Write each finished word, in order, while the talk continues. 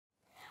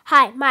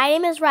Hi, my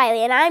name is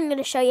Rylee, and I'm going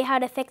to show you how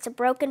to fix a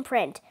broken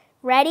print.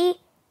 Ready?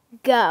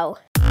 Go!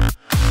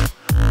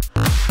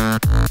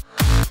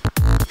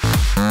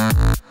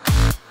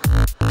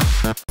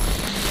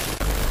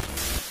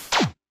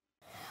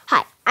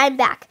 Hi, I'm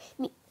back.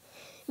 Me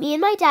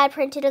and my dad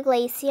printed a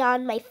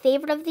Glaceon, my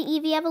favorite of the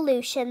Eevee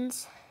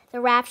evolutions.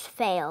 The raft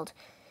failed.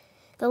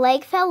 The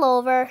leg fell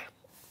over.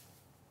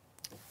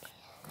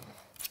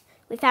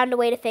 We found a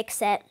way to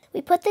fix it.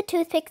 We put the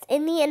toothpicks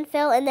in the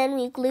infill and then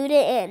we glued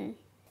it in.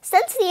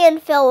 Since the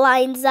infill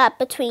lines up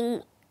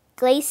between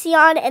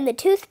Glaceon and the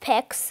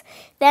toothpicks,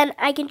 then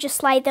I can just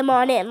slide them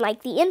on in.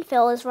 Like the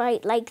infill is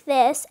right like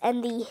this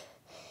and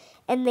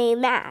they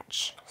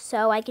match.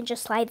 So I can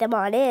just slide them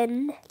on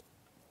in.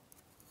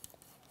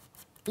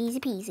 Easy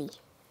peasy.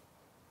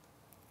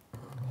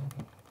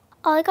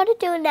 All I gotta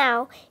do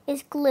now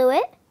is glue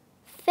it,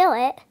 fill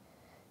it,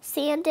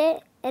 sand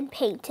it, and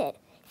paint it.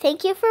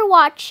 Thank you for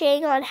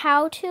watching on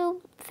how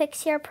to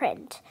fix your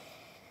print.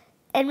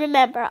 And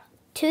remember,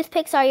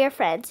 toothpicks are your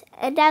friends.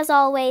 And as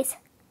always,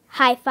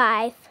 high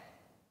five.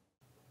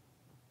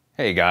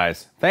 Hey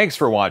guys, thanks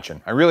for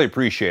watching. I really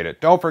appreciate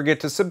it. Don't forget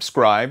to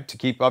subscribe to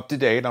keep up to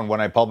date on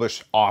when I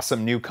publish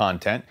awesome new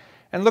content.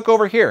 And look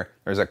over here.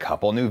 There's a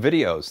couple new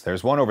videos.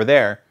 There's one over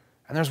there,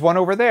 and there's one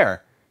over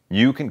there.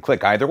 You can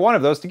click either one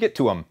of those to get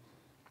to them.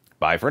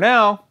 Bye for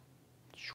now.